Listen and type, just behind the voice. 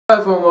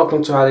Hello everyone,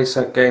 welcome to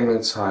ADISHATTV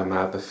Gaming Time. I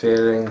have a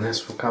feeling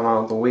this will come out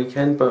on the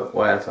weekend, but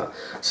whatever.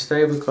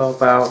 Today we've got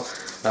about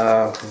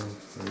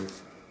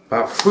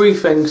 3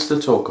 things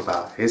to talk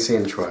about. Here's the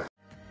intro.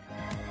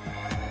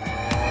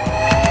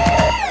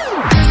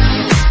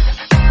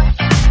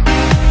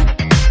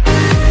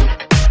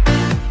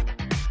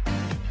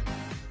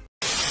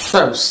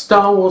 So,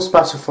 Star Wars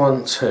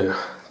Battlefront 2.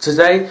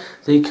 Today,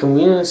 the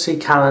community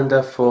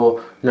calendar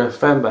for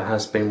November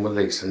has been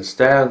released, and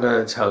today I'm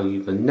going to tell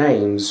you the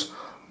names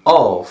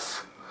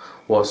of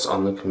what's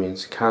on the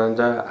community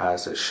calendar,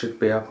 as it should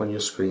be up on your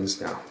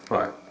screens now.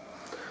 Right.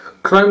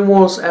 Clone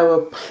Wars Era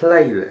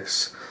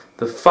Playlist,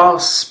 the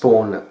Fast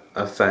Spawn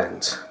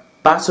event,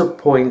 Battle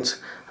Point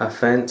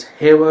event,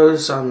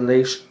 Heroes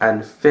Unleashed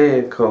and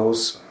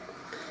Vehicles,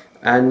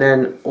 and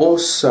then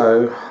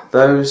also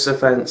those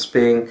events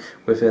being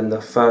within the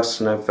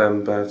 1st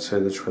November to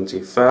the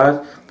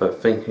 23rd,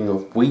 but thinking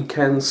of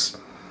weekends,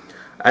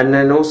 and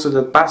then also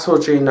the Battle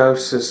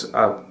Geonosis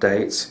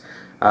update.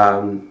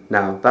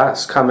 Now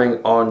that's coming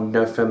on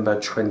November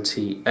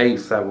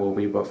 28th, that will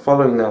be, but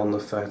following that on the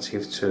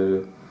 30th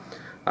to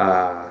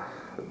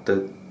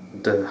the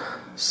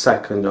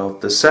 2nd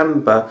of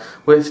December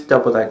with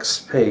Double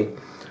XP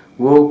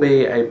will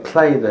be a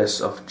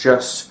playlist of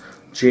just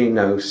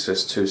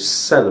Geonosis to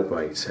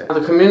celebrate it.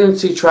 The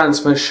community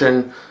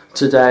transmission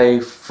today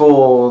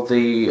for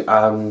the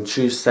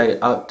Tuesday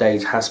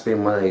update has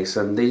been released,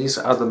 and these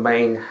are the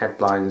main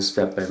headlines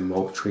that have been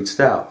mock tweeted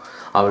out.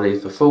 I will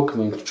leave the full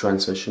community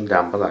transmission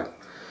down below.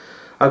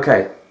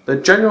 Okay, the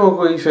General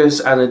Grievous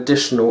and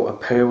additional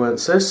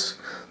appearances,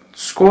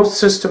 squad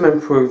system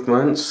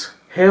improvements,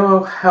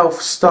 hero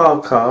health star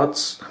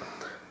cards,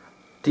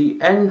 the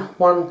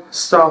N1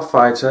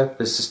 Starfighter,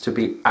 this is to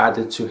be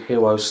added to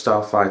Hero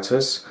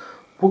Starfighters,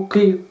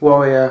 Wookiee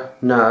Warrior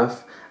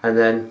nerf, and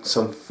then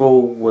some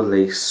full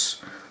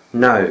release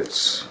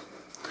notes.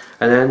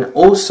 And then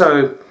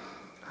also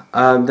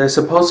there's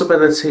a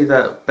possibility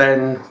that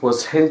Ben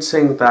was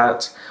hinting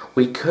that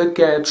we could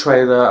get a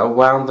trailer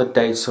around the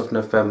date of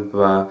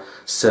November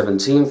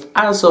 17th.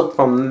 As of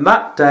from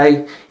that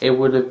day, it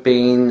would have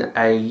been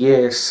a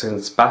year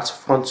since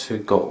Battlefront 2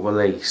 got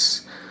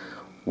released.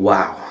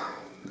 Wow.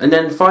 And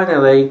then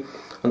finally,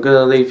 I'm going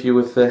to leave you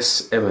with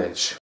this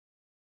image.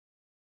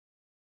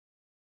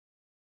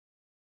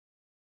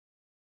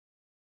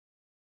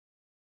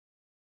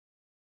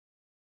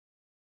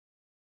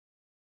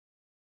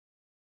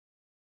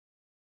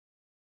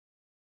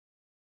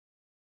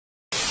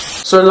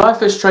 So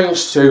Life is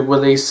Strange 2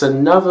 released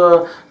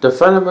another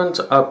development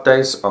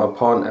updates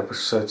upon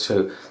episode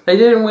 2. They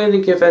didn't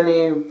really give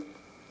any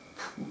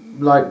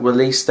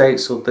release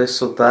dates or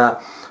this or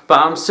that, but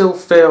I'm still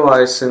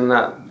theorizing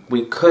that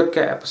we could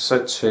get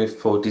episode 2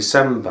 for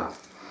December.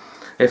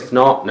 If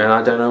not, then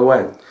I don't know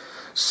when.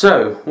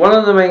 So one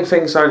of the main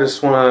things I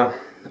just want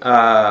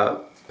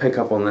to pick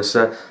up on this,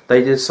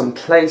 they did some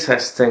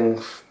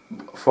playtesting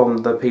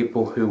from the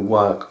people who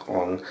work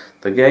on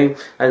the game,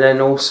 and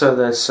then also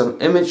there's some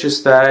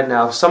images there.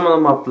 Now some of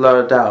them are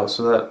blurred out,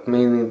 so that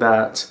meaning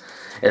that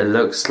it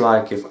looks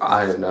like, if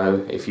I don't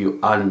know, if you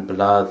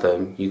unblur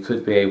them you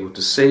could be able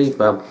to see,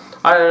 but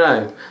I don't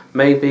know,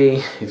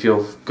 maybe if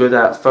you're good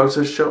at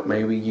Photoshop,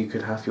 maybe you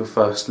could have your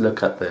first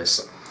look at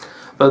this.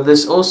 But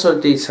this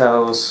also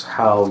details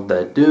how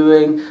they're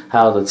doing,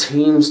 how the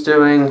team's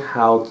doing,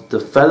 how the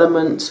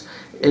development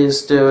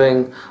is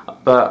doing,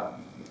 but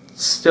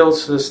still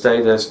to this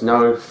day there's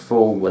no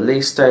full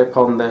release date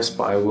upon this,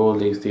 but I will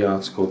leave the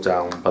article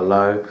down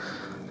below.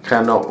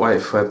 Cannot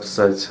wait for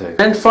episode 2.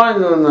 And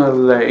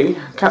finally,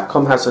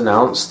 Capcom has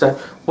announced that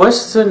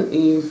Resident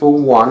Evil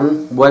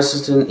 1,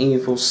 Resident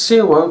Evil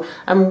 0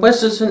 and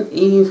Resident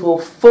Evil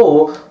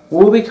 4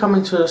 will be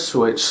coming to the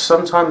Switch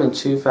sometime in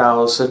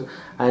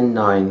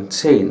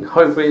 2019.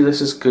 Hopefully this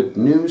is good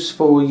news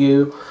for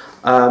you.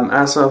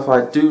 As of,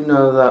 I do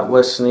know that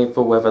Resident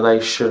Evil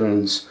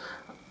Revelations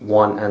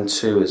 1 and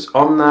 2 is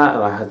on that,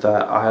 and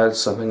I heard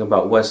something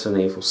about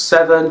Resident Evil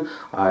 7.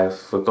 I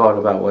forgot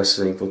about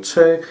Resident Evil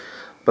 2,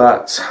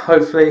 but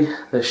hopefully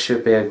this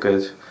should be a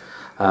good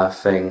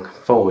thing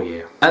for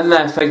you. And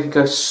there, thank you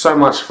guys so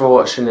much for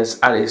watching this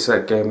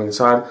ADISHATTV Gaming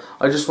Time.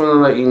 I just want to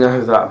let you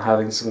know that I'm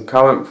having some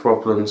current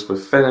problems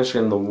with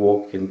finishing The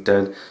Walking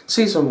Dead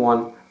Season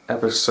 1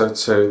 Episode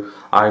 2.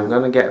 I'm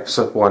going to get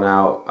Episode 1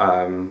 out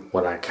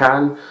when I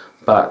can,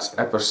 but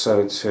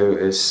episode 2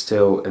 is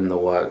still in the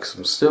works.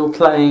 I'm still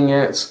playing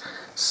it,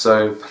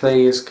 so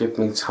please give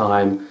me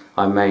time.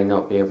 I may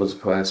not be able to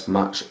put as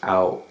much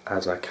out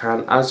as I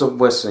can. As of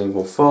Resident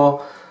Evil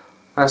 4,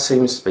 that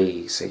seems to be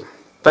easy.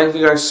 Thank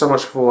you guys so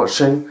much for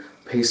watching.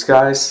 Peace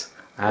guys,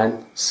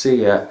 and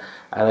see ya.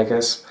 And I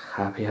guess,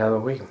 happy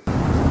Halloween.